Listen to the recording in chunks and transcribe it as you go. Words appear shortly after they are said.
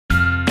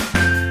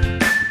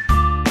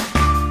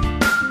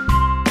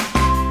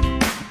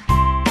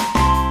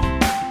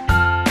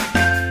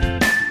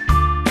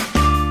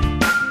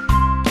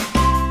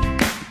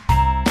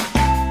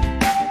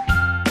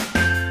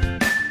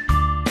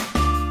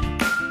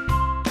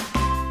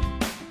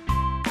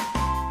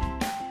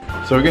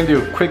So we're gonna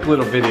do a quick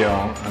little video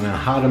on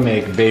how to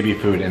make baby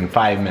food in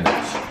 5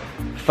 minutes.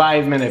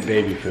 5-minute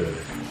baby food.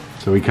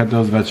 So we cut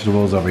those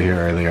vegetables over here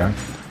earlier.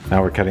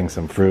 Now we're cutting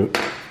some fruit.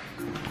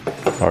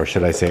 Or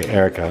should I say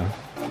Erika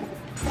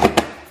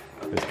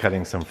is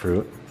cutting some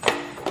fruit.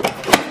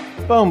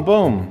 Boom,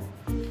 boom.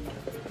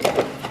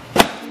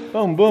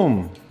 Boom,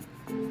 boom.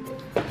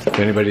 If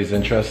anybody's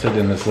interested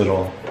in this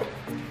little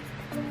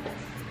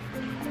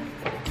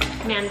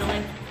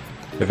mandolin.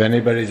 If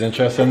anybody's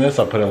interested in this,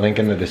 I'll put a link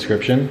in the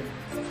description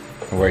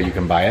where you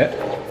can buy it.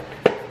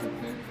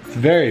 It's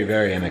very,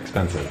 very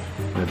inexpensive.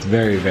 It's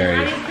very,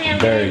 very,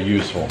 very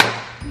useful.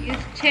 Use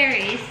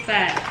cherries,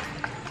 but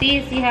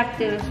these you have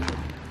to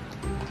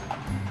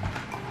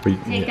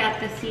take out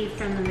the seed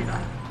from the middle.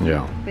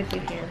 Yeah. With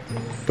your hand.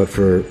 But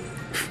for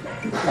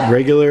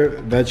regular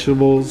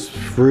vegetables,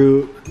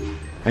 fruit,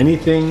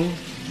 anything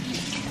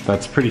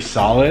that's pretty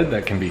solid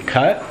that can be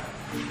cut,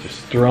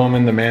 just throw them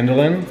in the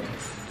mandolin,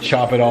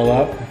 chop it all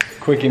up,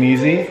 quick and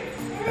easy,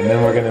 and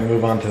then we're gonna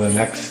move on to the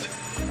next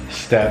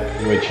step,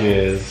 which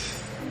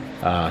is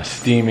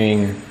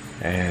steaming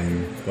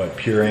and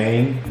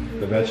pureeing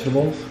the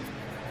vegetables,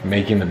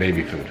 making the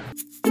baby food.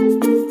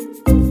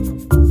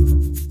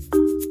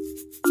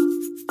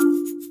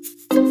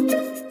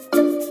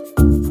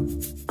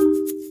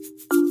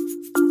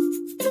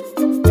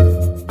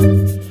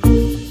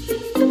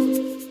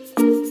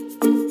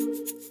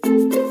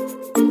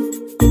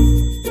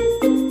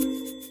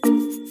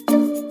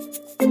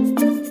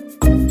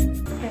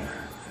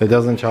 It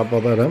doesn't chop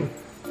all that up?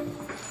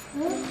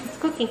 It's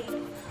cooking.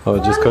 Oh,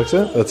 it just cooks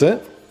it? That's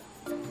it?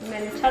 And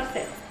then it chops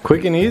it.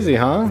 Quick and easy,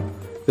 huh?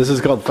 This is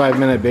called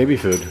 5-minute baby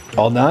food.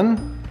 All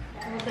done?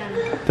 All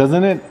done.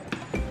 Doesn't it?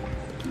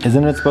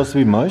 Isn't it supposed to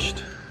be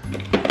mushed?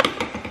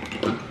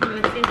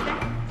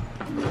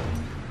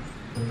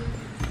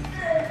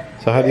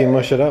 So how do you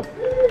mush it up?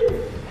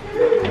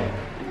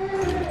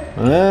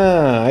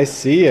 Ah, I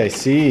see, I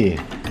see.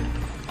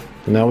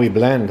 Now we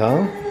blend,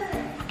 huh?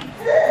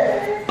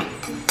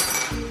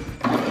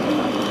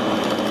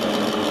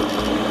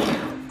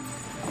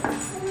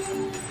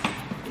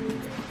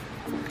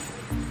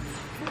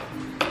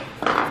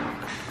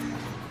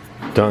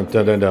 Dun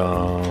dun dun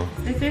dun.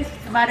 This is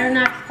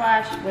butternut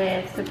squash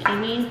with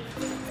zucchini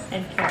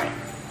and carrot.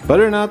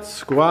 Butternut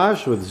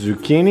squash with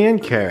zucchini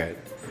and carrot.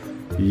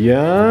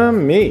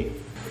 Yummy.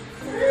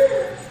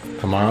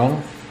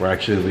 Tomorrow, we're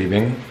actually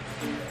leaving,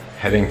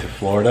 heading to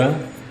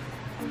Florida.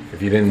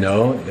 If you didn't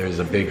know, there's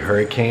a big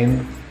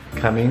hurricane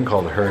coming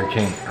called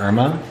Hurricane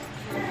Irma.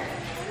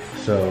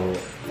 So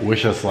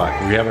wish us luck.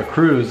 We have a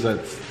cruise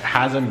that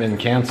hasn't been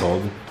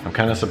canceled. I'm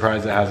kind of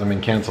surprised it hasn't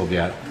been canceled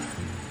yet.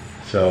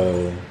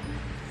 So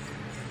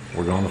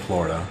we're going to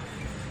Florida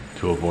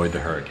to avoid the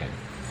hurricane.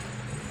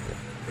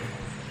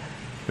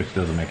 Which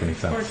doesn't make any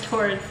sense. Or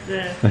towards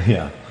the...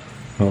 Yeah.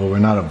 Well, we're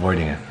not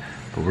avoiding it,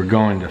 but we're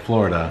going to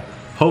Florida.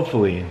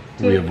 Hopefully,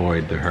 we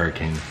avoid the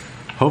hurricane.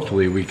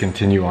 Hopefully, we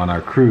continue on our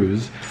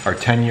cruise, our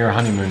 10-year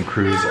honeymoon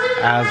cruise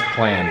as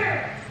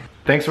planned.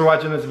 Thanks for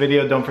watching this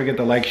video. Don't forget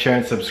to like, share,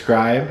 and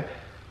subscribe.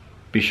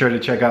 Be sure to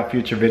check out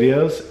future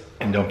videos,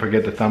 and don't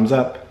forget the thumbs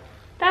up.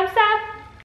 Thumbs up!